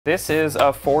This is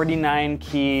a 49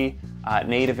 key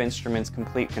Native Instruments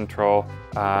Complete Control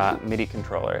MIDI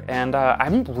controller. And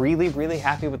I'm really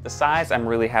happy with the size. I'm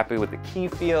really happy with the key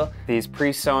feel. These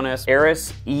PreSonus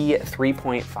Eris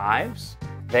E3.5s,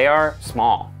 they are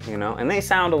small, you know, and they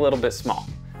sound a little bit small,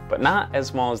 but not as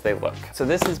small as they look. So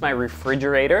this is my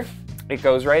refrigerator. It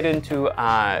goes right into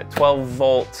a 12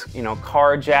 volt, you know,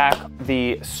 car jack,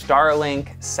 the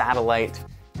Starlink satellite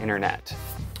internet.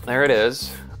 There it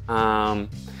is.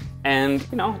 And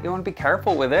you know, you want to be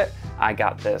careful with it. I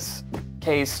got this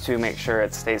case to make sure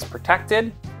it stays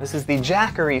protected. This is the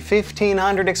Jackery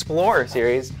 1500 Explorer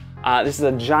series. This is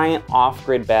a giant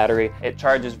off-grid battery. It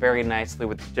charges very nicely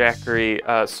with the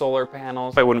Jackery solar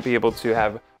panels. I wouldn't be able to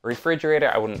have a refrigerator.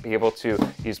 I wouldn't be able to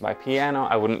use my piano.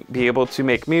 I wouldn't be able to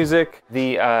make music.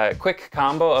 The quick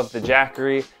combo of the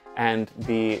Jackery and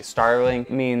the Starlink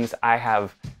means I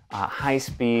have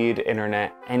high-speed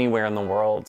internet anywhere in the world.